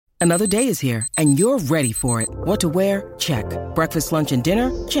Another day is here, and you're ready for it. What to wear? Check. Breakfast, lunch, and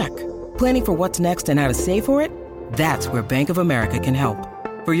dinner? Check. Planning for what's next and how to save for it? That's where Bank of America can help.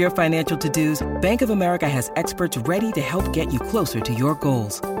 For your financial to-dos, Bank of America has experts ready to help get you closer to your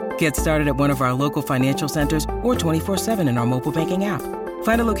goals. Get started at one of our local financial centers or 24/7 in our mobile banking app.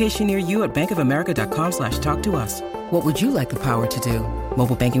 Find a location near you at bankofamerica.com/talktous. What would you like the power to do?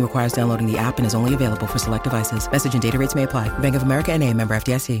 Mobile banking requires downloading the app and is only available for select devices. Message and data rates may apply. Bank of America N.A., member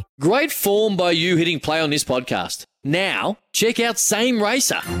FDIC. Great form by you hitting play on this podcast. Now, check out Same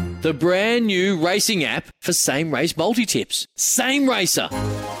Racer, the brand new racing app for same race multi-tips. Same Racer.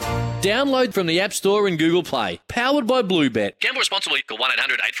 Download from the App Store and Google Play. Powered by Bluebet. Gamble responsibly. Call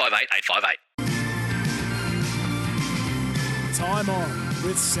 1-800-858-858. Time on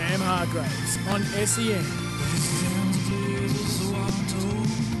with Sam Hargraves on SEN.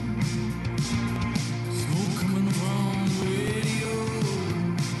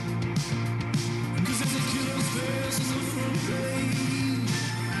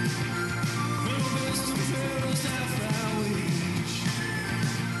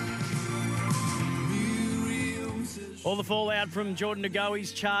 All the fallout from Jordan De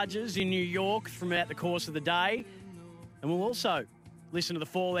Goey's charges in New York throughout the course of the day. And we'll also listen to the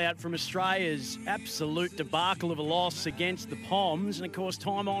fallout from Australia's absolute debacle of a loss against the Poms. And, of course,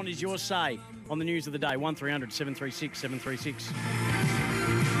 time on is your say on the news of the day. 1300 736 736.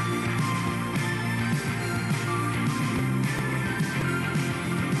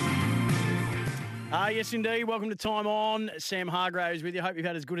 Yes, indeed. Welcome to Time On. Sam Hargraves with you. Hope you've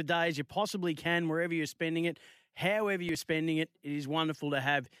had as good a day as you possibly can wherever you're spending it. However you're spending it, it is wonderful to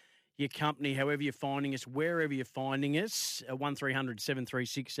have your company, however you're finding us, wherever you're finding us. 1300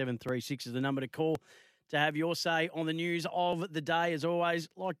 736 736 is the number to call to have your say on the news of the day. As always,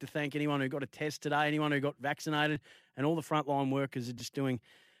 I'd like to thank anyone who got a test today, anyone who got vaccinated, and all the frontline workers are just doing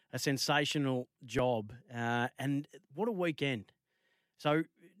a sensational job. And what a weekend. So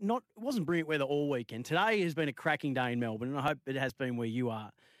it wasn't brilliant weather all weekend. Today has been a cracking day in Melbourne, and I hope it has been where you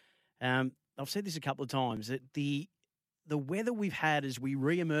are. I've said this a couple of times, that the weather we've had as we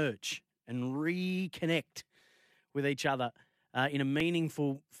re-emerge and reconnect with each other in a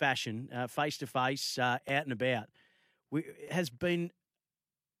meaningful fashion, face-to-face, out and about, has been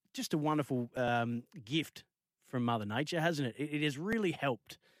just a wonderful gift from Mother Nature, hasn't it? It has really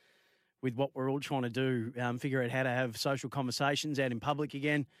helped with what we're all trying to do, figure out how to have social conversations out in public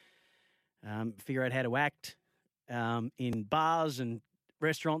again, figure out how to act in bars and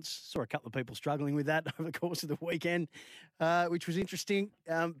restaurants. Saw a couple of people struggling with that over the course of the weekend, which was interesting.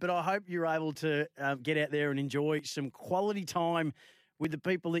 But I hope you're able to get out there and enjoy some quality time with the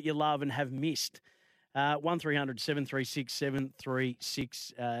people that you love and have missed. 1300 736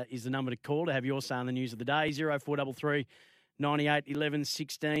 736 is the number to call to have your say on the news of the day. 0433 98 11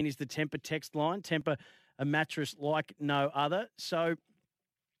 16 is the Tempur text line. Tempur, a mattress like no other. So,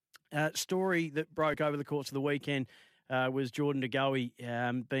 story that broke over the course of the weekend was Jordan De Goey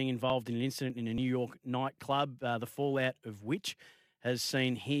being involved in an incident in a New York nightclub, the fallout of which has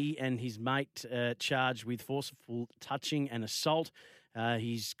seen he and his mate charged with forceful touching and assault.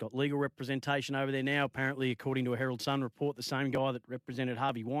 He's got legal representation over there now, apparently, according to a Herald Sun report, the same guy that represented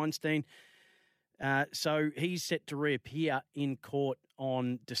Harvey Weinstein. So he's set to reappear in court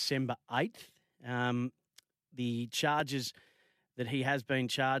on December 8th. The charges that he has been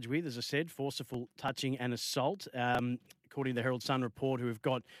charged with, as I said, forcible touching and assault, according to the Herald Sun report, who have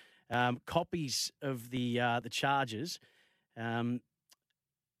got copies of the charges, say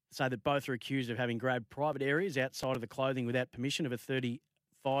that both are accused of having grabbed private areas outside of the clothing without permission of a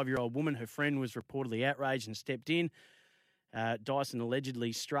 35-year-old woman. Her friend was reportedly outraged and stepped in. Dyson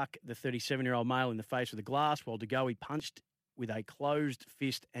allegedly struck the 37-year-old male in the face with a glass, while De Goey punched with a closed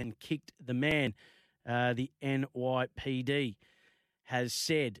fist and kicked the man, the NYPD has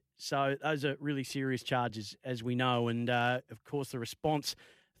said. So those are really serious charges, as we know. And, of course, the response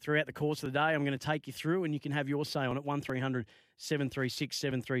throughout the course of the day, I'm going to take you through, and you can have your say on it. 1300 736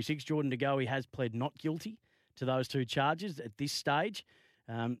 736. Jordan De Goey has pled not guilty to those two charges at this stage.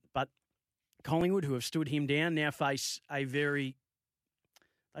 But Collingwood, who have stood him down, now face a very,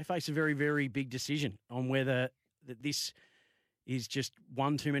 very big decision on whether that this is just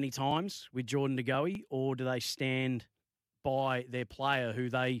one too many times with Jordan De Goey, or do they stand by their player who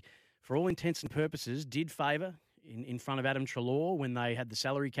they, for all intents and purposes, did favour in front of Adam Treloar when they had the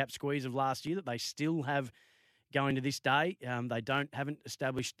salary cap squeeze of last year, that they still have going to this day. They haven't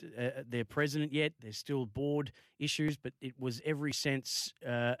established their president yet. There's still board issues, but it was every sense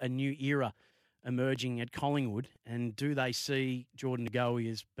a new era emerging at Collingwood. And do they see Jordan De Goey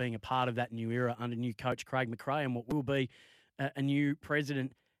as being a part of that new era under new coach Craig McRae and what will be a new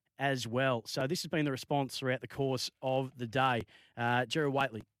president as well. So this has been the response throughout the course of the day. Gerard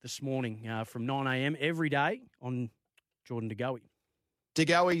Whateley this morning from 9 a.m. every day on Jordan De Goey. De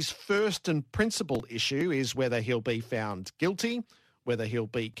Goey's first and principal issue is whether he'll be found guilty, whether he'll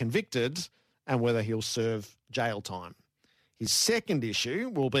be convicted, and whether he'll serve jail time. His second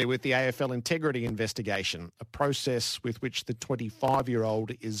issue will be with the AFL integrity investigation, a process with which the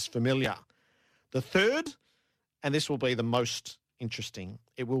 25-year-old is familiar. The third, and this will be the most interesting,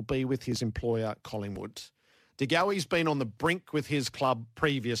 it will be with his employer, Collingwood. De Goey's been on the brink with his club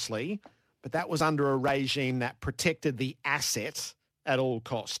previously, but that was under a regime that protected the asset at all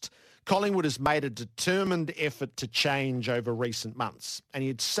cost. Collingwood has made a determined effort to change over recent months, and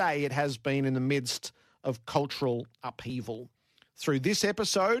you'd say it has been in the midst of cultural upheaval. Through this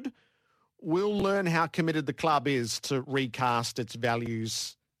episode, we'll learn how committed the club is to recast its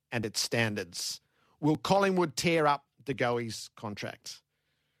values and its standards. Will Collingwood tear up De Goey's contract?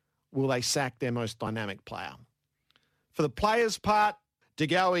 Will they sack their most dynamic player? For the players' part, De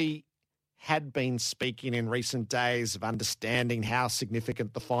Goey had been speaking in recent days of understanding how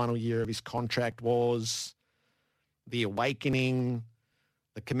significant the final year of his contract was, the awakening,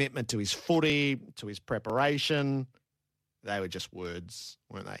 the commitment to his footy, to his preparation. They were just words,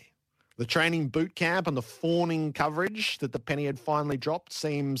 weren't they? The training boot camp and the fawning coverage that the penny had finally dropped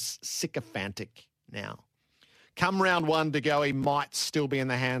seems sycophantic now. Come round one, De Goey might still be in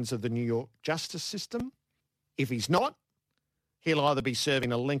the hands of the New York justice system. If he's not, he'll either be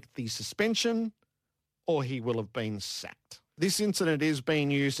serving a lengthy suspension or he will have been sacked. This incident is being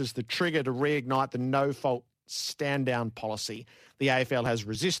used as the trigger to reignite the no-fault stand-down policy. The AFL has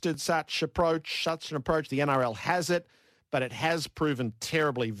resisted such an approach. The NRL has it, but it has proven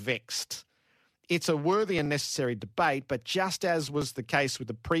terribly vexed. It's a worthy and necessary debate, but just as was the case with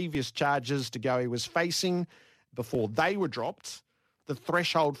the previous charges De Goey was facing before they were dropped, the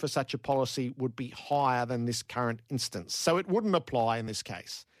threshold for such a policy would be higher than this current instance. So it wouldn't apply in this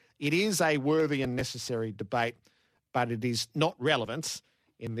case. It is a worthy and necessary debate, but it is not relevant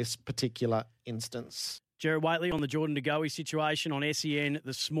in this particular instance. Gerard Whateley on the Jordan De Goey situation on SEN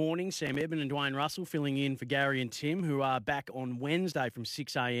this morning. Sam Eben and Dwayne Russell filling in for Gary and Tim, who are back on Wednesday from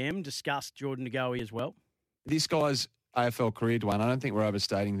 6 a.m. Discussed Jordan De Goey as well. This guy's AFL career, Dwayne, I don't think we're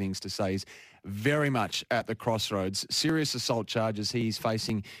overstating things to say, is very much at the crossroads. Serious assault charges he's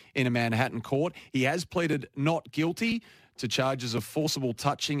facing in a Manhattan court. He has pleaded not guilty to charges of forcible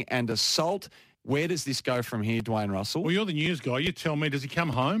touching and assault. Where does this go from here, Dwayne Russell? Well, you're the news guy. You tell me, does he come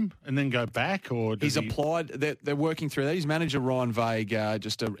home and then go back? Or does applied. They're working through that. His manager, Ryan Vague,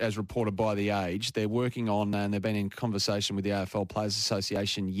 as reported by The Age, they're working on, and they've been in conversation with the AFL Players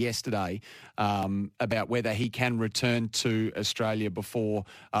Association yesterday about whether he can return to Australia before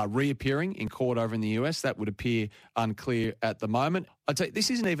reappearing in court over in the US. That would appear unclear at the moment. I'd say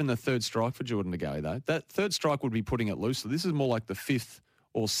this isn't even the third strike for Jordan De Goey, though. That third strike would be putting it loosely. This is more like the fifth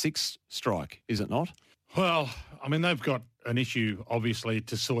or sixth strike, is it not? Well, I mean, they've got an issue, obviously,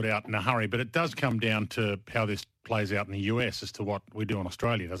 to sort out in a hurry, but it does come down to how this plays out in the US as to what we do in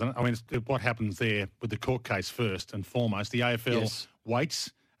Australia, doesn't it? I mean, what happens there with the court case first and foremost. The AFL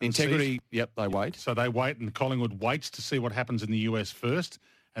waits. Integrity, yep, they wait. So they wait, and Collingwood waits to see what happens in the US first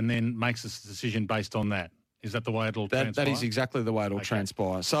and then makes a decision based on that. Is that the way it'll transpire? That is exactly the way it'll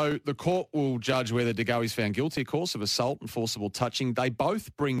transpire. So the court will judge whether De Goey's found guilty, of course, of assault and forcible touching. They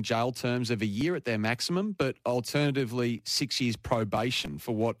both bring jail terms of a year at their maximum, but alternatively 6 years probation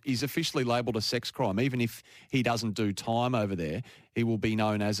for what is officially labelled a sex crime. Even if he doesn't do time over there, he will be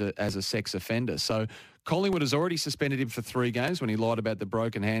known as a sex offender. So Collingwood has already suspended him for 3 games when he lied about the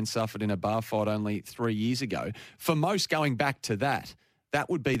broken hand suffered in a bar fight only 3 years ago. For most going back to that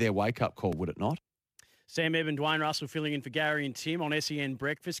would be their wake-up call, would it not? Sam Eben, Dwayne Russell filling in for Gary and Tim on SEN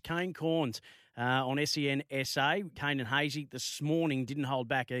Breakfast. Kane Corns on SEN SA. Kane and Hazy this morning didn't hold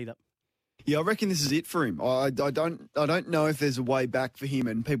back either. Yeah, I reckon this is it for him. I don't know if there's a way back for him,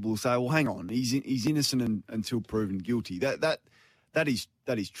 and people will say, "Well, hang on, he's innocent until proven guilty." That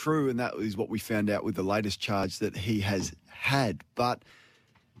is true, and that is what we found out with the latest charge that he has had. But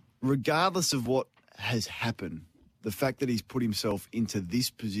regardless of what has happened, the fact that he's put himself into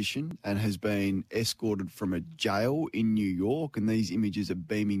this position and has been escorted from a jail in New York, and these images are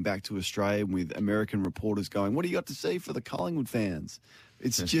beaming back to Australia with American reporters going, "What do you got to see for the Collingwood fans?"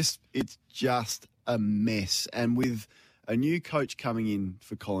 It's just a mess. And with a new coach coming in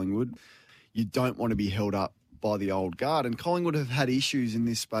for Collingwood, you don't want to be held up by the old guard. And Collingwood have had issues in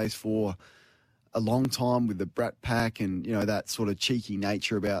this space for a long time with the Brat Pack and, that sort of cheeky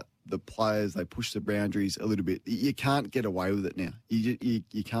nature about the players. They push the boundaries a little bit. You can't get away with it now.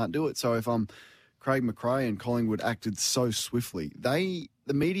 You can't do it. So if I'm Craig McRae and Collingwood acted so swiftly, they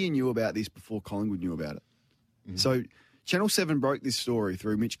the media knew about this before Collingwood knew about it. So Channel 7 broke this story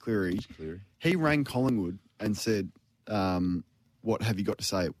through Mitch Cleary. He rang Collingwood and said, what have you got to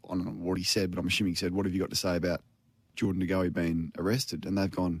say? I don't know what he said, but I'm assuming he said, what have you got to say about Jordan De Goey being arrested? And they've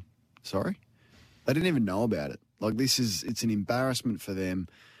gone, sorry? They didn't even know about it. Like, it's an embarrassment for them.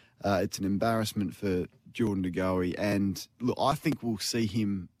 It's an embarrassment for Jordan De Goey. And look, I think we'll see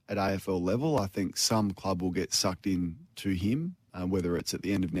him at AFL level. I think some club will get sucked in to him, whether it's at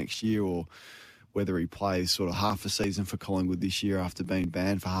the end of next year or whether he plays sort of half a season for Collingwood this year after being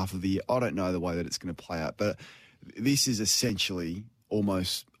banned for half of the year. I don't know the way that it's going to play out. But this is essentially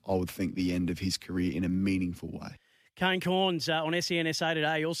almost, I would think, the end of his career in a meaningful way. Kane Corns on SENSA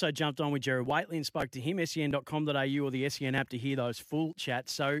today also jumped on with Jared Waitley and spoke to him, sen.com.au or the SEN app to hear those full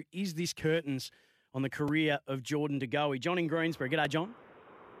chats. So is this curtains on the career of Jordan De Goey? John in Greensboro. G'day, John.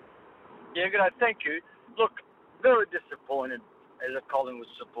 Yeah, good day. Thank you. Look, very disappointed as a Collingwood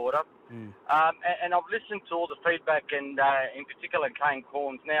supporter. And I've listened to all the feedback and in particular Kane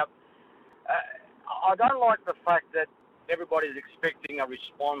Corns. Now, I don't like the fact that everybody's expecting a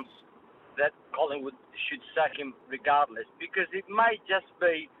response that Collingwood should sack him regardless, because it may just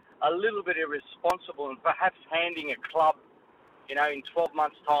be a little bit irresponsible and perhaps handing a club, in 12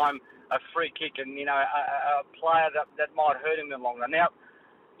 months' time, a free kick and, a player that might hurt him in the long run. Now,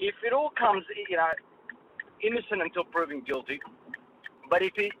 if it all comes, innocent until proven guilty, but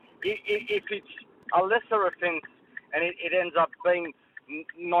if it's a lesser offence and it ends up being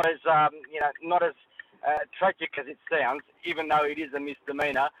not as tragic as it sounds, even though it is a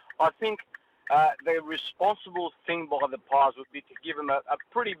misdemeanor, I think the responsible thing by the Pies would be to give him a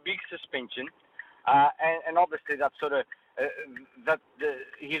pretty big suspension, and obviously that sort of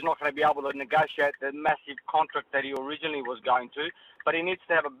he's not going to be able to negotiate the massive contract that he originally was going to, but he needs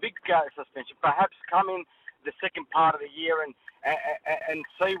to have a big suspension, perhaps come in the second part of the year and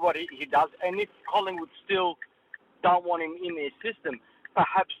see what he does. And if Collingwood still don't want him in their system,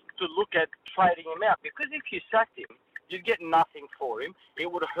 perhaps to look at trading him out. Because if you sacked him, you'd get nothing for him.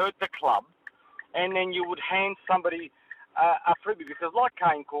 It would hurt the club. And then you would hand somebody a freebie. Because like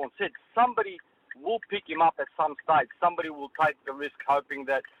Kane Corn said, somebody will pick him up at some stage. Somebody will take the risk hoping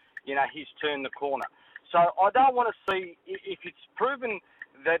that, he's turned the corner. So I don't want to see, if it's proven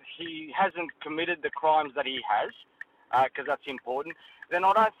that he hasn't committed the crimes that he has, because that's important, then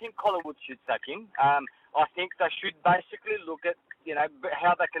I don't think Collingwood should sack him. I think they should basically look at,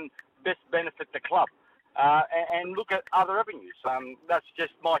 how they can best benefit the club and look at other avenues. That's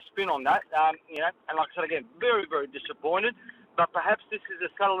just my spin on that. And like I said again, very, very disappointed, but perhaps this is a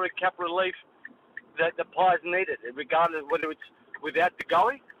salary cap relief that the Pies needed, regardless of whether it's without De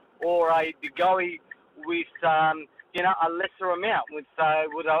Goey or a De Goey with, a lesser amount, with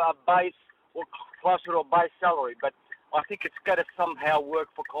a base or closer to a base salary. But I think it's got to somehow work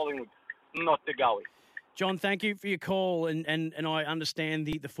for Collingwood, not De Goey. John, thank you for your call, and I understand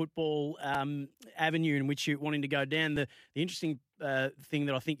the football avenue in which you're wanting to go down. The interesting thing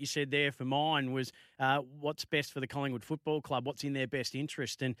that I think you said there for mine was what's best for the Collingwood Football Club, what's in their best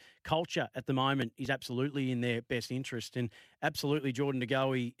interest, and culture at the moment is absolutely in their best interest, and absolutely Jordan De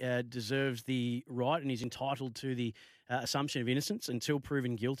Goey deserves the right and is entitled to the assumption of innocence until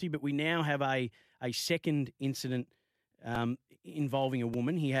proven guilty. But we now have a second incident involving a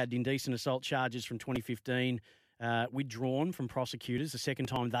woman. He had indecent assault charges from 2015 withdrawn from prosecutors the second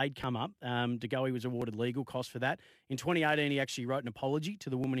time they'd come up. De Goey was awarded legal costs for that. In 2018, he actually wrote an apology to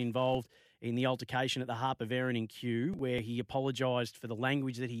the woman involved in the altercation at the Harper Veron in Kew, where he apologised for the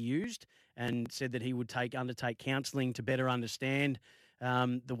language that he used and said that he would undertake counselling to better understand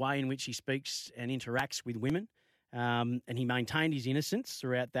the way in which he speaks and interacts with women. And he maintained his innocence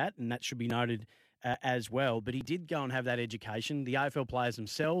throughout that, and that should be noted as well. But he did go and have that education. The AFL players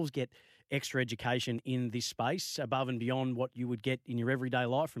themselves get extra education in this space above and beyond what you would get in your everyday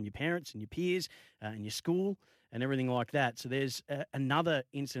life from your parents and your peers and your school and everything like that. So there's another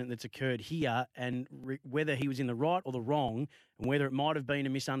incident that's occurred here, and whether he was in the right or the wrong, and whether it might have been a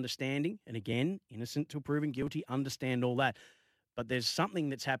misunderstanding, and again, innocent till proven guilty, understand all that. But there's something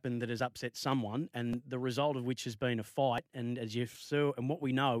that's happened that has upset someone, and the result of which has been a fight. And as you saw, and what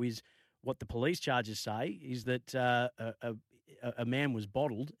we know is what the police charges say is that a man was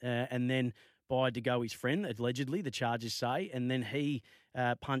bottled and then by De Goey's friend, allegedly, the charges say, and then he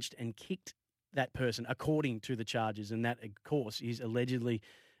punched and kicked that person, according to the charges, and that, of course, is allegedly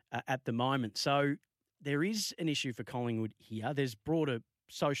at the moment. So there is an issue for Collingwood here. There's broader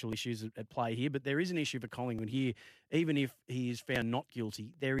social issues at play here, but there is an issue for Collingwood here. Even if he is found not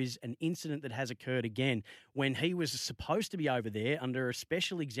guilty, there is an incident that has occurred again when he was supposed to be over there under a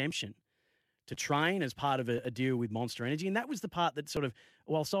special exemption to train as part of a deal with Monster Energy. And that was the part that sort of,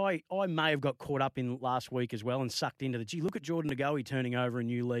 whilst I may have got caught up in last week as well and sucked into look at Jordan Ngoe turning over a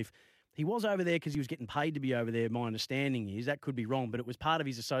new leaf. He was over there because he was getting paid to be over there, my understanding is. That could be wrong, but it was part of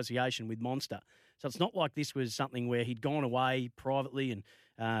his association with Monster. So it's not like this was something where he'd gone away privately and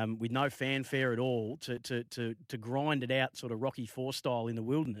with no fanfare at all to grind it out sort of Rocky IV style in the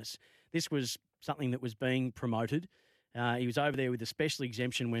wilderness. This was something that was being promoted. He was over there with a special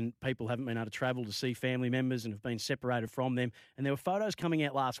exemption when people haven't been able to travel to see family members and have been separated from them. And there were photos coming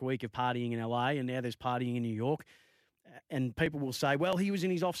out last week of partying in LA, and now there's partying in New York. And people will say, well, he was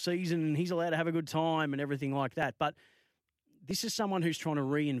in his off-season and he's allowed to have a good time and everything like that. But this is someone who's trying to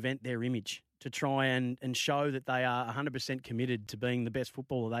reinvent their image to try and show that they are 100% committed to being the best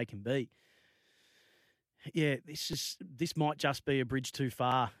footballer they can be. Yeah, this might just be a bridge too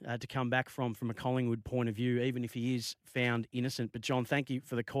far to come back from a Collingwood point of view, even if he is found innocent. But, John, thank you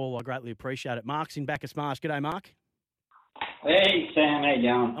for the call. I greatly appreciate it. Mark's in Bacchus Marsh. G'day, Mark. Hey, Sam. How you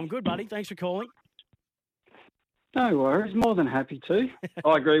going? I'm good, buddy. Thanks for calling. No worries. More than happy to.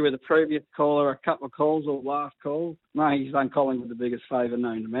 I agree with the previous caller, a couple of calls or last call. No, he's done Collingwood the biggest favour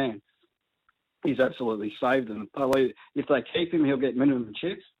known to man. He's absolutely saved them. I believe if they keep him, he'll get minimum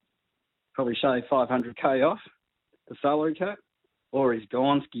chips. Probably shave $500K off the salary cap, or he's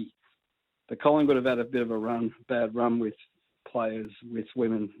Gonski. The Collingwood have had a bit of a bad run with players with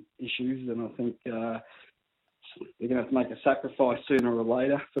women issues, and I think they're going to have to make a sacrifice sooner or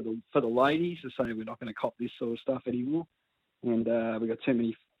later for the ladies to say we're not going to cop this sort of stuff anymore. And we've got too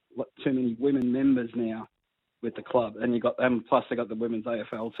many women members now with the club, and plus they got the women's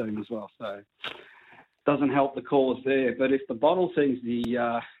AFL team as well. So doesn't help the cause there. But if the bottle thing's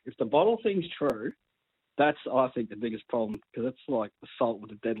true, that's I think the biggest problem, because it's like assault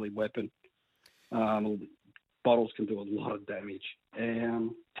with a deadly weapon. Bottles can do a lot of damage.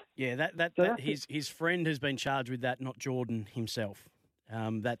 His friend has been charged with that, not Jordan himself.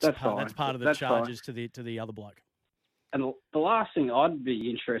 That's part of the charges to the other bloke. And the last thing I'd be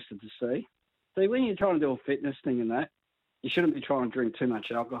interested to see when you're trying to do a fitness thing and that, you shouldn't be trying to drink too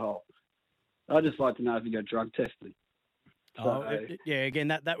much alcohol. I'd just like to know if you got drug tested. Again,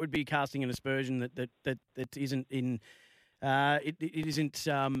 that would be casting an aspersion that isn't in. It isn't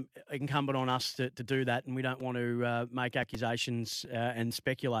incumbent on us to do that, and we don't want to make accusations and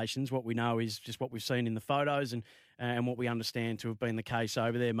speculations. What we know is just what we've seen in the photos and what we understand to have been the case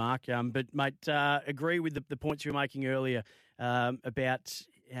over there, Mark. But, mate, agree with the points you were making earlier about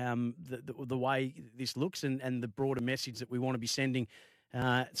the way this looks and the broader message that we want to be sending.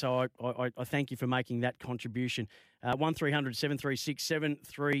 So I thank you for making that contribution. 1300 736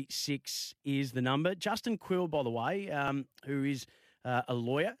 736 is the number. Justin Quill, by the way, who is a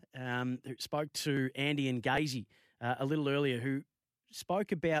lawyer, who spoke to Andy Ngazi a little earlier, who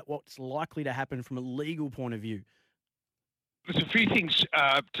spoke about what's likely to happen from a legal point of view. There's a few things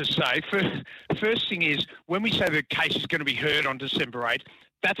to say. First thing is, when we say the case is going to be heard on December 8th,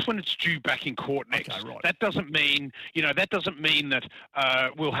 that's when it's due back in court next. Okay, right. That doesn't mean that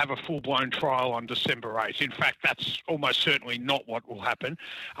we'll have a full-blown trial on December 8th. In fact, that's almost certainly not what will happen.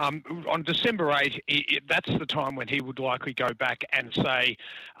 On December 8th, that's the time when he would likely go back and say,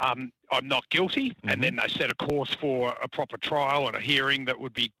 I'm not guilty, and then they set a course for a proper trial and a hearing that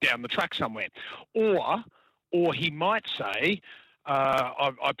would be down the track somewhere. Or he might say,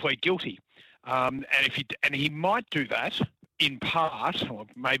 I plead guilty. And he might do that in part, or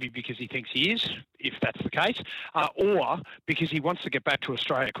maybe because he thinks he is, if that's the case, or because he wants to get back to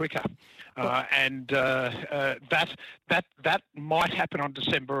Australia quicker. And that might happen on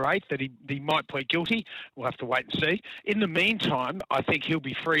December 8th, that he might plead guilty. We'll have to wait and see. In the meantime, I think he'll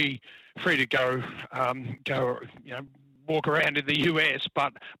be free to go, walk around in the US,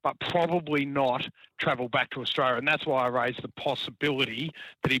 but probably not travel back to Australia. And that's why I raised the possibility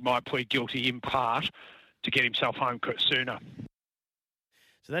that he might plead guilty in part to get himself home sooner.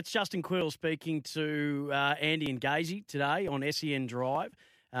 So that's Justin Quill speaking to Andy Ngazi today on SEN Drive.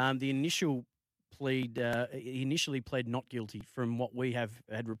 He initially pled not guilty from what we had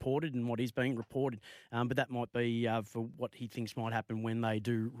reported and what is being reported, but that might be for what he thinks might happen when they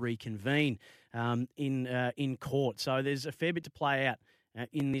do reconvene in court. So there's a fair bit to play out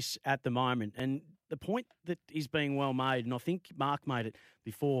in this at the moment. And the point that is being well made, and I think Mark made it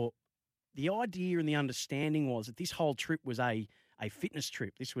before, the idea and the understanding was that this whole trip was a fitness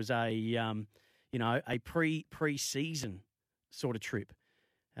trip. This was a pre-season sort of trip.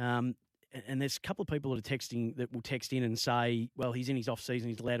 And there's a couple of people that will text in and say, well, he's in his off-season,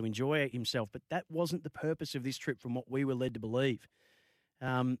 he's allowed to enjoy himself. But that wasn't the purpose of this trip from what we were led to believe.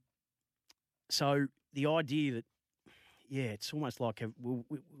 So the idea that, it's almost like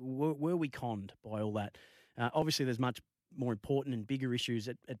were we conned by all that? Obviously, there's much more important and bigger issues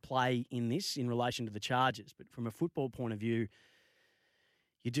at play in this in relation to the charges. But from a football point of view,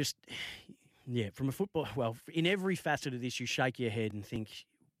 you just, from a football, well, in every facet of this, you shake your head and think,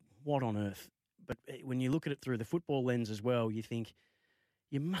 what on earth? But when you look at it through the football lens as well, you think,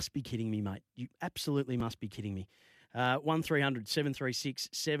 you must be kidding me, mate. You absolutely must be kidding me. 1300 736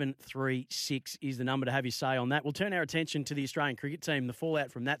 736 is the number to have your say on that. We'll turn our attention to the Australian cricket team. The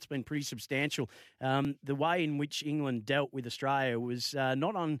fallout from that's been pretty substantial. The way in which England dealt with Australia was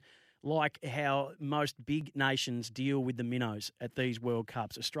not unlike how most big nations deal with the minnows at these World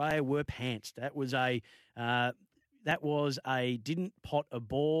Cups. Australia were pantsed. That was a didn't pot a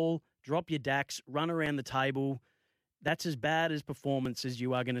ball, drop your dacks, run around the table. That's as bad as performance as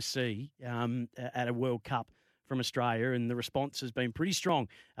you are going to see at a World Cup from Australia, and the response has been pretty strong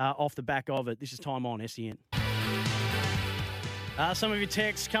off the back of it. This is Time On SEN. Some of your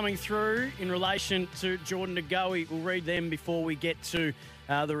texts coming through in relation to Jordan De Goey. We'll read them before we get to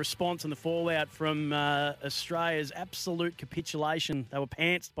the response and the fallout from Australia's absolute capitulation. They were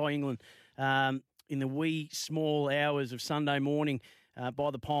pantsed by England in the wee small hours of Sunday morning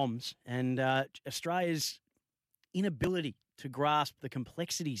by the Poms, and Australia's inability to grasp the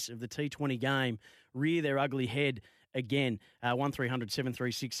complexities of the T20 game rear their ugly head again. 1300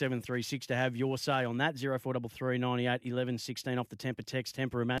 736 736 to have your say on that. 0433 98 11 16 off the Temper text.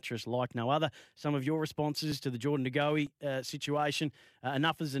 Temper a mattress like no other. Some of your responses to the Jordan De Goey situation.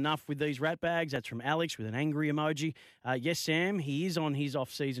 Enough is enough with these rat bags. That's from Alex with an angry emoji. Yes, Sam, he is on his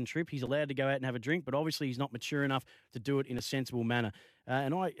off-season trip. He's allowed to go out and have a drink, but obviously he's not mature enough to do it in a sensible manner.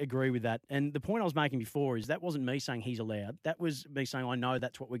 And I agree with that. And the point I was making before is that wasn't me saying he's allowed. That was me saying I know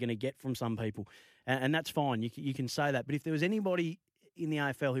that's what we're going to get from some people. And that's fine. You can say that. But if there was anybody in the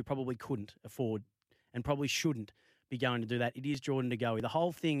AFL who probably couldn't afford and probably shouldn't be going to do that, it is Jordan De Goey. The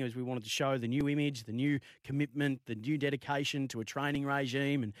whole thing is we wanted to show the new image, the new commitment, the new dedication to a training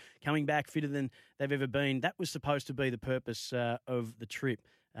regime and coming back fitter than they've ever been. That was supposed to be the purpose of the trip,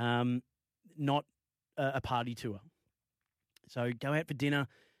 not a party tour. So go out for dinner,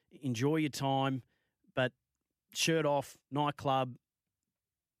 enjoy your time, but shirt off, nightclub,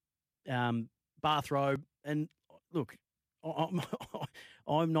 bathrobe. And look, I'm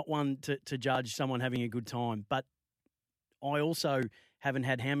not one to judge someone having a good time, but I also haven't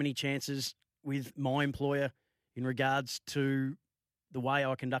had how many chances with my employer in regards to the way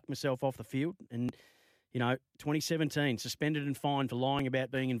I conduct myself off the field. And 2017, suspended and fined for lying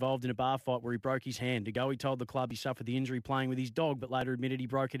about being involved in a bar fight where he broke his hand. De Goey told the club he suffered the injury playing with his dog, but later admitted he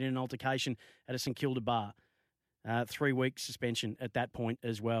broke it in an altercation at a St Kilda bar. 3-week suspension at that point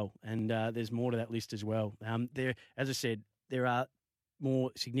as well. And there's more to that list as well. As I said, there are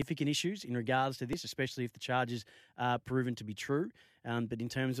more significant issues in regards to this, especially if the charges are proven to be true. But in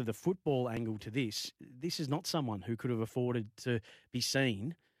terms of the football angle to this is not someone who could have afforded to be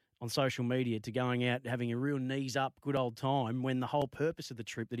seen on social media to going out having a real knees up good old time when the whole purpose of the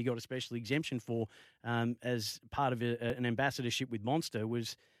trip that he got a special exemption for as part of an ambassadorship with Monster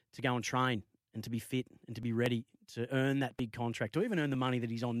was to go and train and to be fit and to be ready to earn that big contract or even earn the money that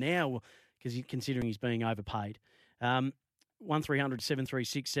he's on now because considering he's being overpaid. 1300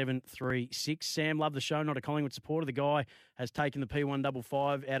 736 736. Sam, love the show, not a Collingwood supporter. The guy has taken the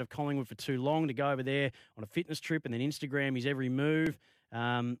P155 out of Collingwood for too long to go over there on a fitness trip and then Instagram his every move.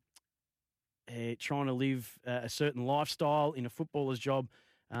 Trying to live a certain lifestyle in a footballer's job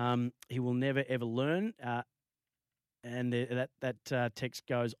he will never, ever learn. And that text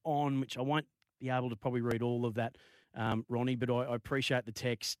goes on, which I won't be able to probably read all of that, Ronnie, but I appreciate the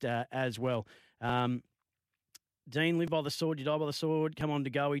text as well. Dean, live by the sword, you die by the sword. Come on, De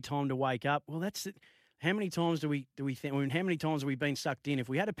Goey, time to wake up. Well, that's it. How many times do we think? I mean, how many times have we been sucked in? If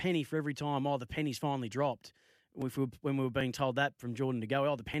we had a penny for every time, the penny's finally dropped. When we were being told that from Jordan De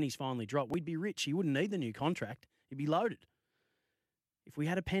Goey, the penny's finally dropped, we'd be rich. He wouldn't need the new contract. He'd be loaded. If we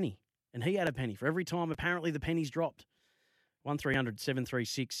had a penny, and he had a penny for every time, apparently the penny's dropped. 1300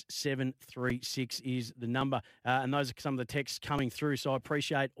 736 736 is the number. And those are some of the texts coming through, so I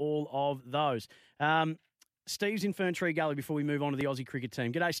appreciate all of those. Steve's in Ferntree Gully before we move on to the Aussie cricket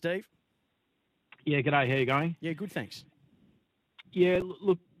team. G'day, Steve. Yeah, g'day. How you going? Yeah, good, thanks. Yeah,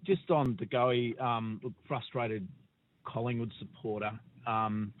 look, just on De Goey, frustrated Collingwood supporter.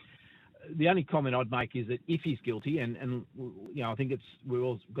 The only comment I'd make is that if he's guilty, and I think we've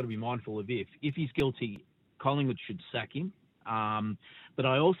all got to be mindful of if he's guilty, Collingwood should sack him. But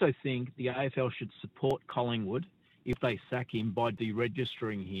I also think the AFL should support Collingwood if they sack him by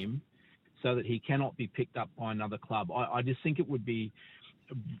deregistering him so that he cannot be picked up by another club. I just think it would be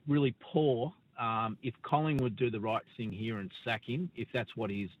really poor If Collingwood do the right thing here and sack him, if that's what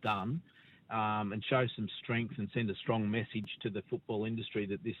he's done, and show some strength and send a strong message to the football industry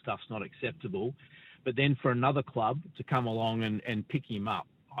that this stuff's not acceptable, but then for another club to come along and pick him up,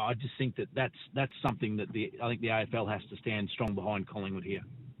 I just think that's something that I think the AFL has to stand strong behind Collingwood here.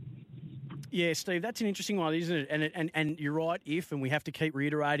 Yeah, Steve, that's an interesting one, isn't it? And you're right, and we have to keep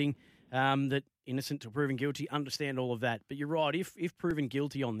reiterating that innocent till proven guilty, understand all of that. But you're right, if proven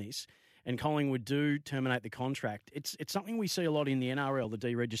guilty on this and Collingwood do terminate the contract, it's something we see a lot in the NRL, the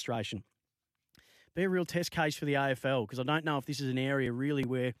deregistration. Be a real test case for the AFL, because I don't know if this is an area really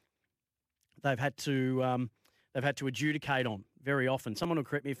where they've had to adjudicate on very often. Someone will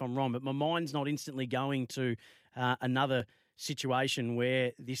correct me if I'm wrong, but my mind's not instantly going to another situation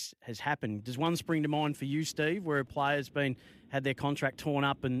where this has happened. Does one spring to mind for you, Steve, where a player's had their contract torn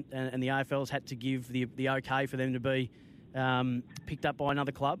up and the AFL's had to give the okay for them to be picked up by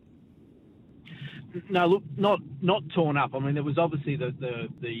another club? No, look, not torn up. I mean, there was obviously the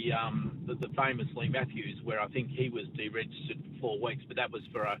famous Lee Matthews, where I think he was deregistered for 4 weeks, but that was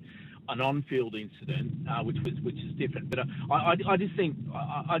for an on-field incident, which is different. But I just think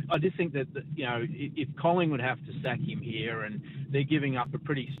that if Collingwood have to sack him here, and they're giving up a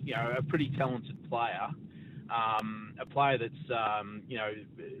pretty talented player, a player that's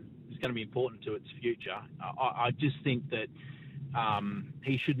is going to be important to its future. I just think that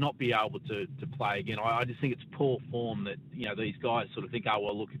he should not be able to play again. I just think it's poor form that these guys sort of think, oh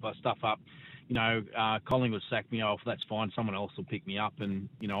well, look, if I stuff up, Collingwood sack me off, that's fine. Someone else will pick me up, and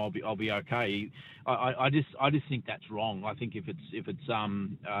I'll be okay. I just think that's wrong. I think if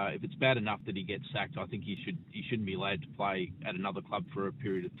it's bad enough that he gets sacked, I think he shouldn't be allowed to play at another club for a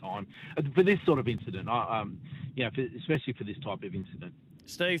period of time for this sort of incident. Especially for this type of incident.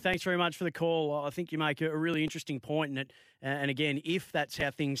 Steve, thanks very much for the call. I think you make a really interesting point in it. And again, if that's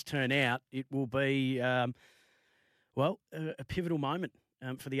how things turn out, it will be, a pivotal moment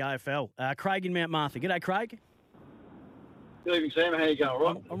for the AFL. Craig in Mount Martha. G'day, Craig. Good evening, Sam. How you going?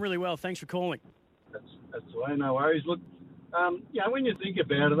 All right? I'm really well. Thanks for calling. That's the way. No worries. Look, when you think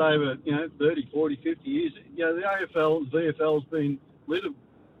about it over, 30, 40, 50 years, the AFL, VFL's been littered,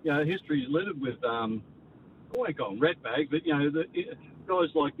 history's littered with, I won't call them ratbags, but, guys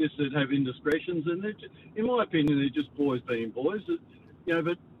like this that have indiscretions, and in my opinion, they're just boys being boys.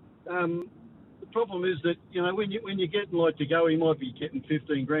 But the problem is that when you're getting like to go, he might be getting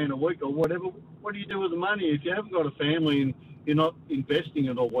 $15,000 a week or whatever. What do you do with the money if you haven't got a family and you're not investing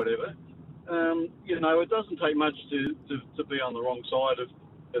it or whatever? It doesn't take much to be on the wrong side of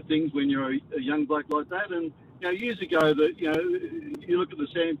things when you're a young bloke like that. And years ago, you look at the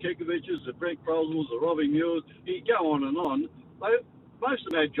Sam Kekoviches, the Brett Croswells, the Robbie Muirs, you go on and on. Most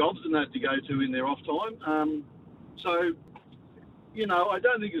of them had jobs and that to go to in their off time. I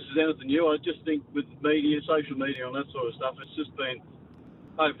don't think this is anything new. I just think with media, social media and that sort of stuff, it's just been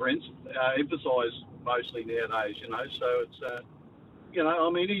emphasised mostly nowadays, So it's,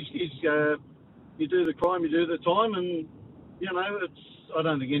 you do the crime, you do the time, and, I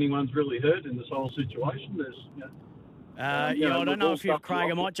don't think anyone's really hurt in this whole situation. I don't know if you've, Craig,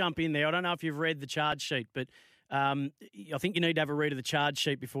 I might jump in there. I don't know if you've read the charge sheet, but I think you need to have a read of the charge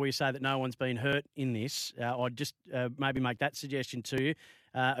sheet before you say that no one's been hurt in this. I'd just maybe make that suggestion to you.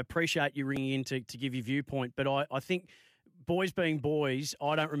 Appreciate you ringing in to give your viewpoint, but I think boys being boys,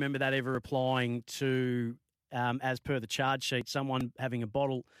 I don't remember that ever applying to, as per the charge sheet, someone having a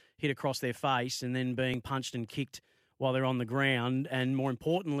bottle hit across their face and then being punched and kicked while they're on the ground. And more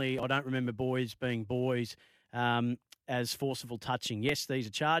importantly, I don't remember boys being boys as forcible touching. Yes, these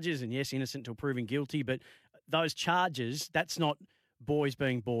are charges, and yes, innocent till proven guilty, but those charges, that's not boys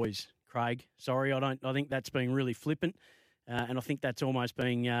being boys, Craig. Sorry, I think that's being really flippant, and I think that's almost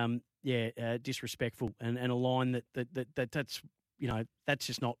being disrespectful and a line that's that's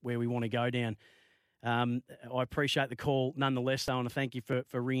just not where we want to go down. I appreciate the call nonetheless, though, and I thank you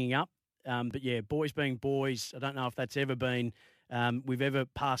for ringing up. But yeah, boys being boys, I don't know if that's ever been we've ever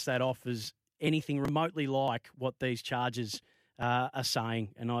passed that off as anything remotely like what these charges are saying,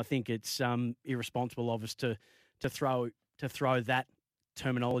 and I think it's irresponsible of us to throw that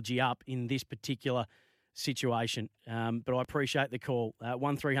terminology up in this particular situation. But I appreciate the call.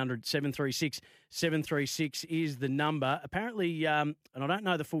 1300 736 736 is the number. Apparently, and I don't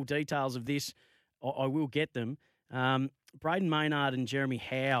know the full details of this. I will get them. Braden Maynard and Jeremy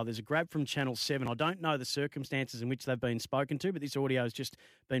Howe, there's a grab from Channel 7. I don't know the circumstances in which they've been spoken to, but this audio has just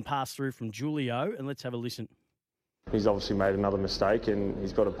been passed through from Julio, and let's have a listen. He's obviously made another mistake and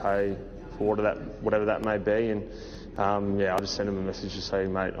he's got to pay for whatever that may be. And I just sent him a message to say,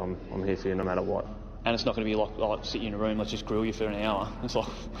 mate, I'm here for you no matter what. and it's not going to be like sit you in a room, let's just grill you for an hour. It's like,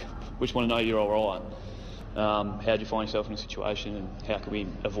 we just want to know you're all right. How do you find yourself in a situation, and how can we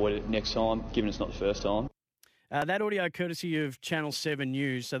avoid it next time, given it's not the first time? That audio courtesy of Channel 7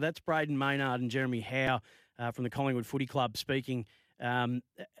 News. So that's Braden Maynard and Jeremy Howe from the Collingwood Footy Club speaking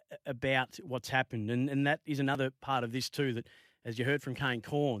about what's happened. And that is another part of this too, that as you heard from Kane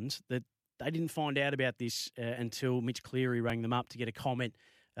Cornes, that they didn't find out about this until Mitch Cleary rang them up to get a comment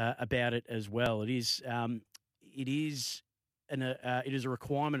about it as well. It is a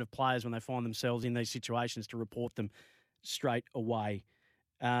requirement of players when they find themselves in these situations to report them straight away.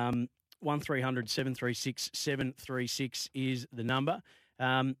 1300 736 736 is the number.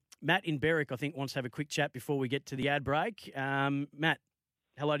 Matt in Berwick, I think, wants to have a quick chat before we get to the ad break. Matt,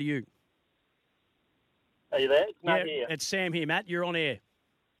 hello to you. Are you there? It's Matt here. It's Sam here. Matt, you're on air.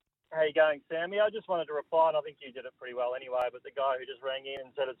 How you going, Sammy? I just wanted to reply, and I think you did it pretty well anyway, but the guy who just rang in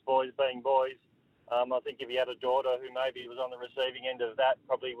and said it's boys being boys, I think if you had a daughter who maybe was on the receiving end of that,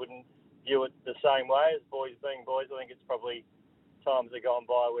 probably wouldn't view it the same way as boys being boys. I think it's probably times have gone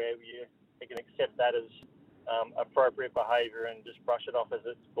by where you can accept that as appropriate behaviour and just brush it off as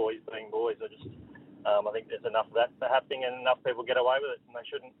it's boys being boys. I think there's enough of that happening and enough people get away with it, and they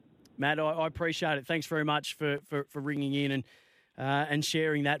shouldn't. Matt, I appreciate it. Thanks very much for ringing in and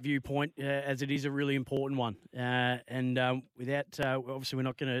sharing that viewpoint, as it is a really important one. Without, obviously, we're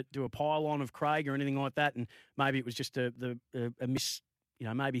not going to do a pile-on of Craig or anything like that, and maybe it was just a miss.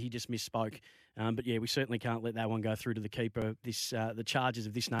 Maybe he just misspoke. But yeah, we certainly can't let that one go through to the keeper. The charges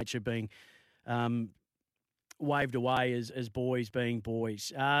of this nature being waved away as boys being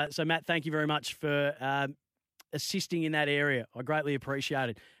boys. So Matt, thank you very much for assisting in that area. I greatly appreciate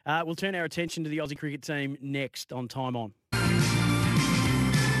it. We'll turn our attention to the Aussie cricket team next on Time On.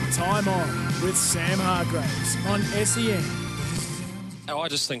 Time On with Sam Hargraves on SEN. I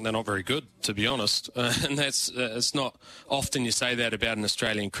just think they're not very good, to be honest. And it's not often you say that about an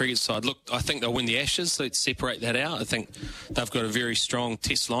Australian cricket side. Look, I think they'll win the Ashes. Let's separate that out. I think they've got a very strong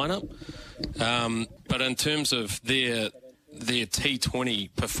test lineup. But in terms of their T20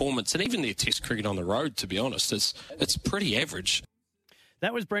 performance and even their test cricket on the road, to be honest, it's pretty average.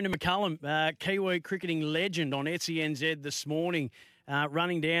 That was Brendan McCullum, Kiwi cricketing legend on SENZ this morning,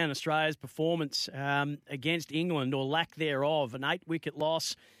 running down Australia's performance against England, or lack thereof. An 8-wicket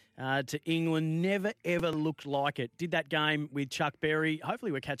loss to England. Never, ever looked like it. Did that game with Chuck Berry.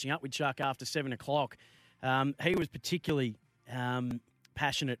 Hopefully we're catching up with Chuck after 7 o'clock. He was particularly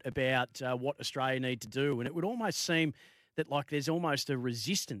passionate about what Australia need to do, and it would almost seem that there's almost a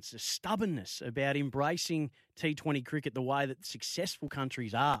resistance, a stubbornness about embracing T20 cricket the way that successful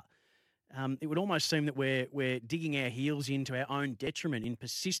countries are. It would almost seem that we're digging our heels into our own detriment in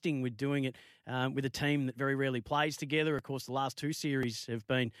persisting with doing it with a team that very rarely plays together. Of course, the last 2 series have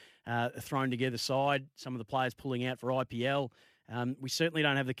been thrown together side, some of the players pulling out for IPL. We certainly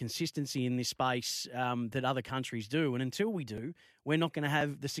don't have the consistency in this space that other countries do. And until we do, we're not going to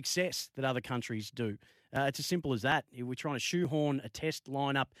have the success that other countries do. It's as simple as that. We're trying to shoehorn a test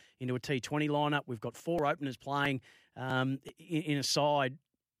lineup into a T20 lineup. We've got 4 openers playing in a side,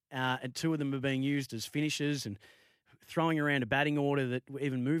 and 2 of them are being used as finishers, and throwing around a batting order that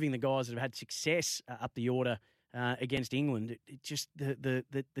even moving the guys that have had success up the order against England. It just the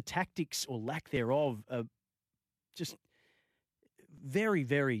tactics or lack thereof are just very,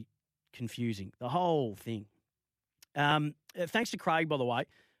 very confusing, the whole thing. Thanks to Craig, by the way,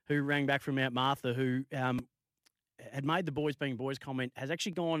 who rang back from Mount Martha, who had made the boys being boys comment, has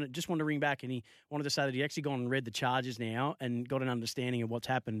actually gone, just wanted to ring back, and he wanted to say that he actually gone and read the charges now and got an understanding of what's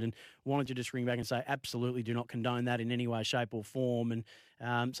happened, and wanted to just ring back and say, absolutely do not condone that in any way, shape or form.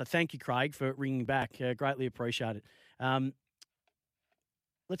 And so thank you, Craig, for ringing back. Greatly appreciate it.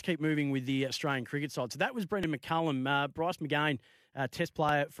 Let's keep moving with the Australian cricket side. So that was Brendan McCullum. Bryce McGain, Test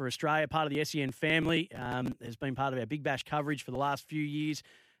player for Australia, part of the SEN family, has been part of our Big Bash coverage for the last few years.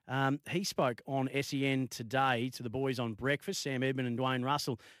 He spoke on SEN today to the boys on breakfast, Sam Edmund and Dwayne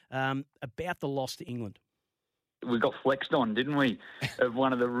Russell, about the loss to England. We got flexed on, didn't we, of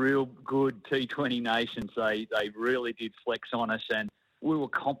one of the real good T20 nations. They really did flex on us, and we were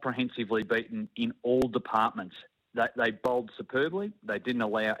comprehensively beaten in all departments. They bowled superbly. They didn't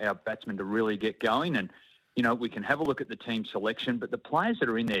allow our batsmen to really get going. And, you know, we can have a look at the team selection, but the players that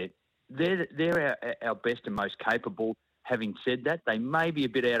are in there, they're our best and most capable. Having said that, they may be a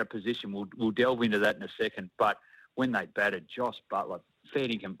bit out of position. We'll delve into that in a second. But when they batted, Josh Butler,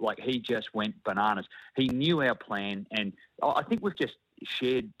 feeding him, he just went bananas. He knew our plan, and I think we've just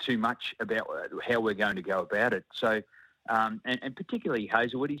shared too much about how we're going to go about it. So, and particularly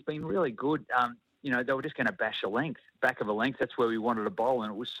Hazelwood, he's been really good. They were just going to bash back of a length. That's where we wanted to bowl,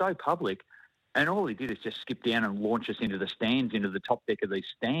 and it was so public And all he did is just skip down and launch us into the stands, into the top deck of these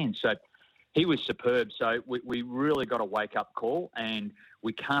stands. So he was superb. So we really got a wake-up call, and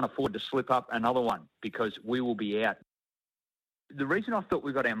we can't afford to slip up another one because we will be out. The reason I thought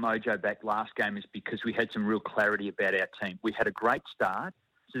we got our mojo back last game is because we had some real clarity about our team. We had a great start.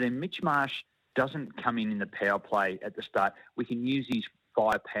 So then Mitch Marsh doesn't come in the power play at the start. We can use his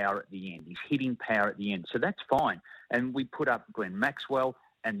firepower at the end, his hitting power at the end. So that's fine. And we put up Glenn Maxwell,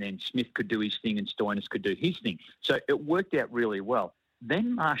 and then Smith could do his thing and Stoinis could do his thing. So it worked out really well.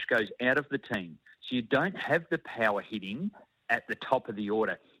 Then Marsh goes out of the team. So you don't have the power hitting at the top of the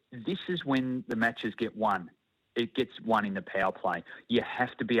order. This is when the matches get won. It gets won in the power play. You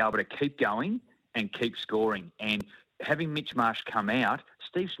have to be able to keep going and keep scoring. And having Mitch Marsh come out,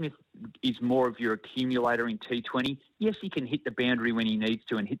 Steve Smith is more of your accumulator in T20. Yes, he can hit the boundary when he needs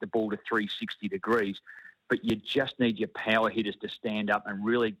to and hit the ball to 360 degrees, but you just need your power hitters to stand up and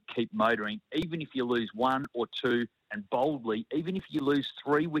really keep motoring. Even if you lose one or two, and boldly, even if you lose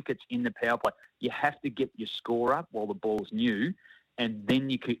 3 wickets in the power play, you have to get your score up while the ball's new, and then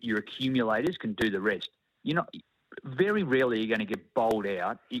your accumulators can do the rest. Very rarely you're going to get bowled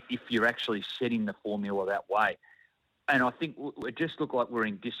out if you're actually setting the formula that way. And I think it just looked like we're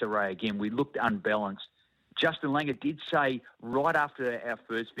in disarray again. We looked unbalanced. Justin Langer did say right after our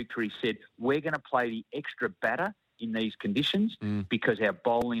first victory, he said, we're going to play the extra batter in these conditions because our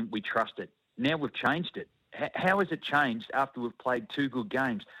bowling, we trust it. Now we've changed it. How has it changed after we've played 2 good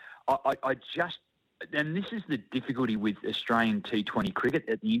games? And this is the difficulty with Australian T20 cricket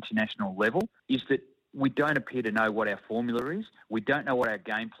at the international level, is that we don't appear to know what our formula is. We don't know what our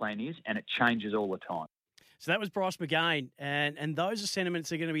game plan is, and it changes all the time. So that was Bryce McGain, and those are sentiments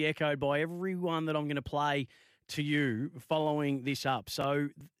that are going to be echoed by everyone that I'm going to play to you following this up. So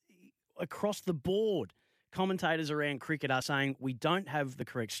across the board, commentators around cricket are saying we don't have the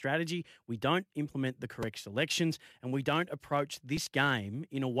correct strategy, we don't implement the correct selections, and we don't approach this game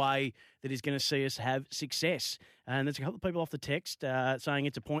in a way that is going to see us have success. And there's a couple of people off the text saying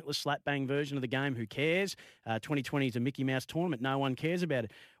it's a pointless slap-bang version of the game. Who cares? 2020 is a Mickey Mouse tournament. No one cares about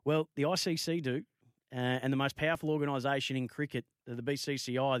it. Well, the ICC do. And the most powerful organisation in cricket, the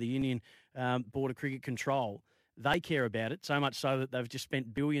BCCI, the Indian Board of Cricket Control, they care about it, so much so that they've just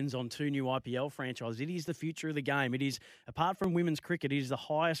spent billions on 2 new IPL franchises. It is the future of the game. It is, apart from women's cricket, it is the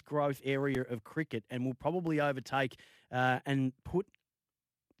highest growth area of cricket and will probably overtake and put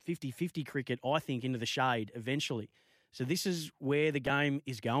 50-50 cricket, I think, into the shade eventually. So this is where the game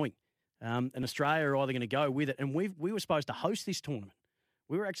is going. And Australia are either going to go with it. And we were supposed to host this tournament.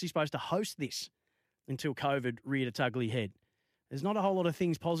 We were actually supposed to host this until COVID reared its ugly head. There's not a whole lot of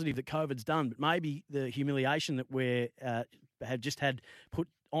things positive that COVID's done, but maybe the humiliation that we have just had put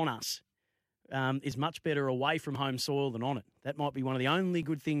on us is much better away from home soil than on it. That might be one of the only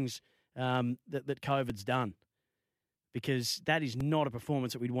good things that COVID's done, because that is not a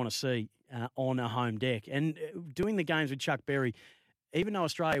performance that we'd want to see on a home deck. And doing the games with Chuck Berry, even though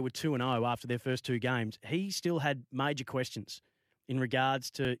Australia were 2-0 after their first 2 games, he still had major questions in regards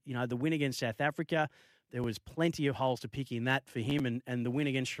to, the win against South Africa. There was plenty of holes to pick in that for him, and the win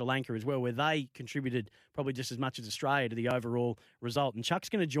against Sri Lanka as well, where they contributed probably just as much as Australia to the overall result. And Chuck's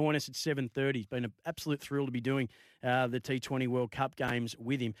going to join us at 7:30. It's been an absolute thrill to be doing the T20 World Cup games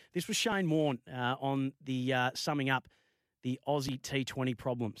with him. This was Shane Warne on the summing up the Aussie T20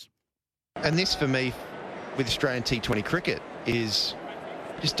 problems. And this, for me, with Australian T20 cricket, is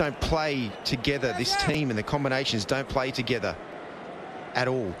just don't play together. This team and the combinations don't play together at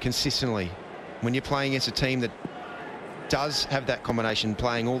all, consistently. When you're playing against a team that does have that combination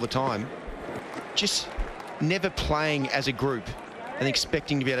playing all the time, just never playing as a group and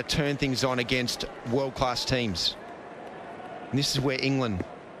expecting to be able to turn things on against world-class teams. And this is where England,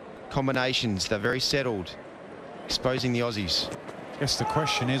 combinations, they're very settled, exposing the Aussies. I guess the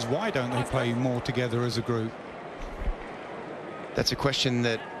question is, why don't they play more together as a group? That's a question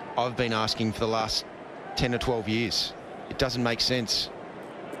that I've been asking for the last 10 or 12 years. It doesn't make sense.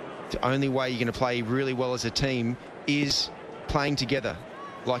 The only way you're going to play really well as a team is playing together,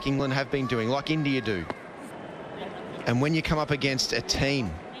 like England have been doing, like India do. And when you come up against a team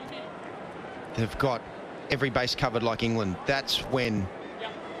that've got every base covered like England, that's when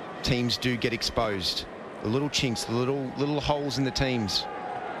teams do get exposed. The little chinks, the little holes in the teams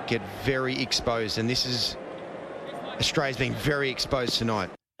get very exposed. And this is, Australia's being very exposed tonight.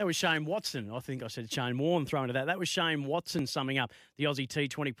 That was Shane Watson. I think I said Shane Warne throwing to that. That was Shane Watson summing up the Aussie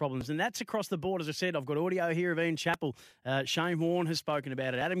T20 problems. And that's across the board. As I said, I've got audio here of Ian Chappell. Shane Warne has spoken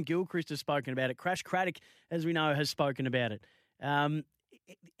about it. Adam Gilchrist has spoken about it. Crash Craddock, as we know, has spoken about it.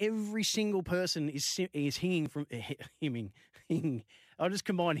 Every single person is hinging from hinging. I'll just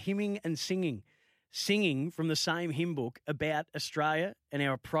combine hymning and singing. Singing from the same hymn book about Australia and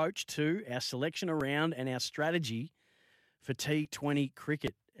our approach to our selection around and our strategy for T20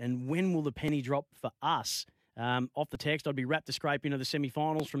 cricket. And when will the penny drop for us? Off the text, I'd be wrapped to scrape into the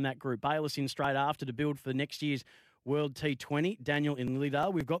semi-finals from that group. Bayliss in straight after to build for next year's World T20. Daniel in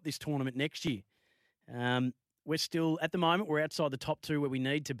Lilydale, we've got this tournament next year. We're still, at the moment, we're outside the top two where we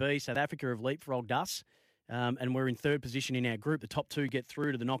need to be. South Africa have leapfrogged us, and we're in third position in our group. The top two get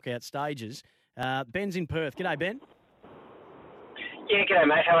through to the knockout stages. Ben's in Perth. G'day, Ben. Yeah, g'day,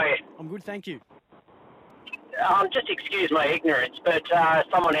 mate. How are you? I'm good, thank you. Just excuse my ignorance, but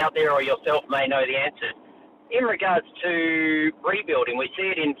someone out there or yourself may know the answer. In regards to rebuilding, we see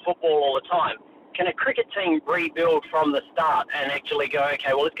it in football all the time. Can a cricket team rebuild from the start and actually go,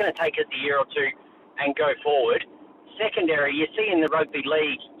 okay, well, it's going to take us a year or two and go forward? Secondary, you see in the rugby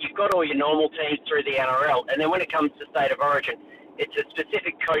league, you've got all your normal teams through the NRL, and then when it comes to State of Origin, it's a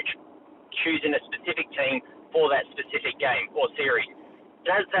specific coach choosing a specific team for that specific game or series.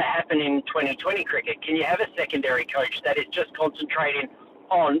 Does that happen in 2020 cricket? Can you have a secondary coach that is just concentrating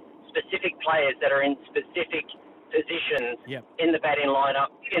on specific players that are in specific positions in the batting lineup,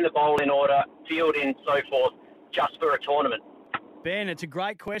 in the bowling order, fielding, so forth, just for a tournament? Ben, it's a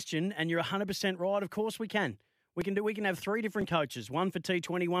great question, and you're 100% right. Of course we can. We can have three different coaches, one for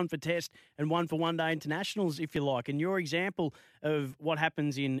T20, one for Test, and one for one-day internationals, if you like. And your example of what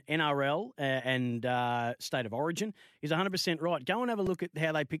happens in NRL and State of Origin is 100% right. Go and have a look at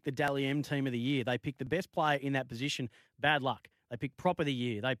how they pick the Dally M Team of the Year. They pick the best player in that position, bad luck. They pick prop of the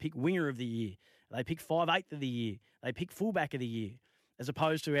year. They pick winger of the year. They pick 5/8 of the year. They pick fullback of the year, as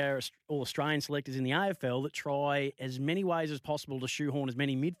opposed to our All-Australian selectors in the AFL that try as many ways as possible to shoehorn as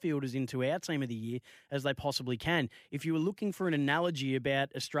many midfielders into our team of the year as they possibly can. If you were looking for an analogy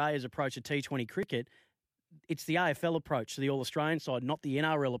about Australia's approach to T20 cricket, it's the AFL approach to the All-Australian side, not the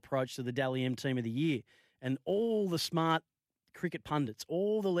NRL approach to the Dally M Team of the Year. And all the smart cricket pundits,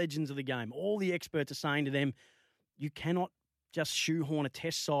 all the legends of the game, all the experts are saying to them, you cannot just shoehorn a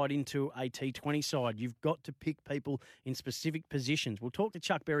Test side into a T20 side. You've got to pick people in specific positions. We'll talk to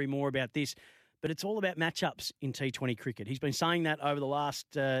Chuck Berry more about this, but it's all about matchups in T20 cricket. He's been saying that over the last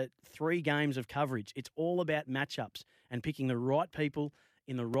 3 games of coverage. It's all about matchups and picking the right people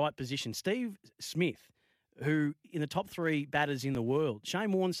in the right position. Steve Smith, who in the top 3 batters in the world,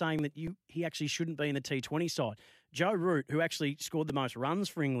 Shane Warne saying that he actually shouldn't be in the T20 side. Joe Root, who actually scored the most runs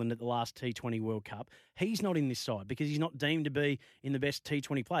for England at the last T20 World Cup, he's not in this side because he's not deemed to be in the best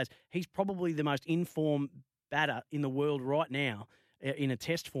T20 players. He's probably the most informed batter in the world right now in a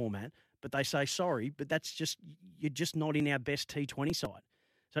Test format, but they say, sorry, but you're just not in our best T20 side.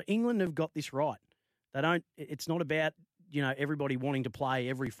 So England have got this right. It's not about, everybody wanting to play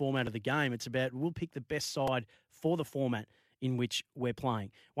every format of the game. It's about we'll pick the best side for the format in which we're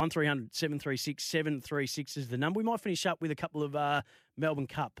playing. 1300 736 736 is the number. We might finish up with a couple of Melbourne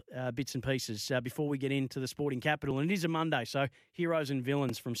Cup bits and pieces before we get into the Sporting Capital. And it is a Monday, so heroes and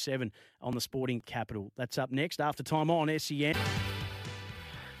villains from 7 on the Sporting Capital. That's up next after time on SEN.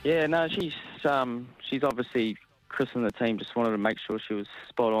 Yeah, no, she's obviously christened the team. Just wanted to make sure she was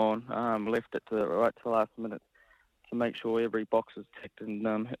spot on. Left it to the last minute to make sure every box was ticked,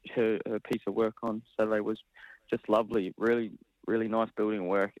 and her piece of work on Saturday was just lovely. Really, really nice building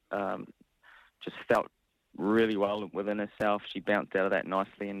work. Just felt really well within herself. She bounced out of that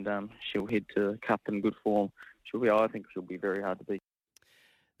nicely, and she'll head to Cup in good form. I think she'll be very hard to beat.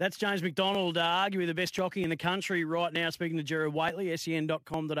 That's James McDonald, arguably the best jockey in the country right now, speaking to Gerard Whateley,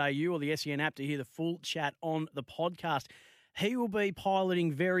 sen.com.au or the SEN app to hear the full chat on the podcast. He will be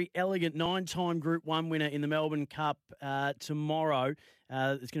piloting Very Elegant, 9-time Group 1 winner in the Melbourne Cup tomorrow.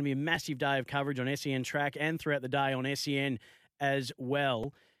 It's going to be a massive day of coverage on SEN Track and throughout the day on SEN as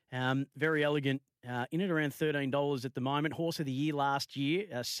well. Very Elegant, in at around $13 at the moment. Horse of the Year last year,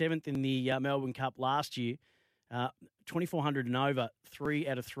 7th in the Melbourne Cup last year. 2,400 and over, 3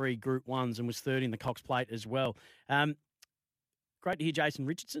 out of 3 Group 1s, and was third in the Cox Plate as well. Great to hear Jason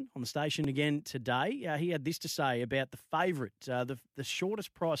Richardson on the station again today. He had this to say about the favourite, the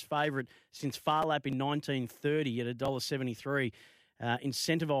shortest price favourite since Phar Lap in 1930 at $1.73.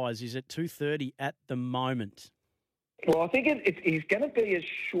 Incentivise is at $2.30 at the moment. Well, I think he's going to be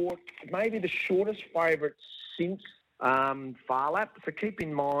maybe the shortest favourite since Phar Lap. So keep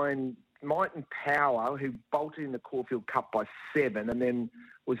in mind Might and Power, who bolted in the Caulfield Cup by 7 and then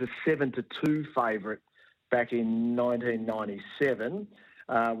was a 7-2 favourite back in 1997.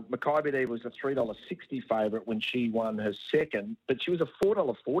 Mackay was a $3.60 favourite when she won her second, but she was a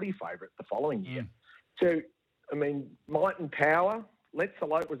 $4.40 favourite the following year. So, I mean, Might and Power, Let's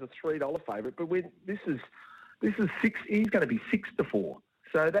Elope was a $3 favourite, but this is This is he's going to be 6-4.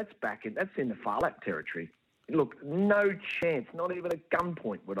 So that's that's in the Phar Lap territory. Look, no chance, not even a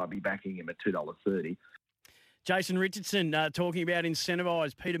gunpoint would I be backing him at $2.30. Jason Richardson talking about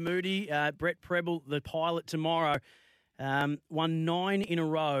incentivised. Peter Moody, Brett Preble, the pilot tomorrow, won 9 in a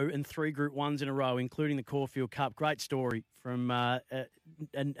row and 3 Group 1s in a row, including the Caulfield Cup. Great story from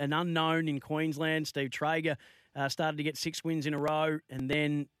an unknown in Queensland. Steve Traeger started to get 6 wins in a row, and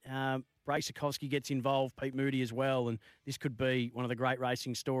then Bracekowski gets involved, Pete Moody as well, and this could be one of the great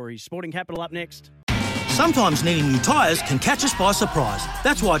racing stories. Sporting Capital up next. Sometimes needing new tyres can catch us by surprise.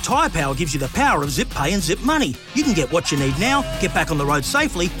 That's why Tyre Power gives you the power of Zip Pay and Zip Money. You can get what you need now, get back on the road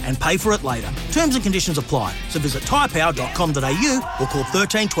safely and pay for it later. Terms and conditions apply. So visit tyrepower.com.au or call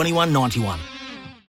 13 21 91.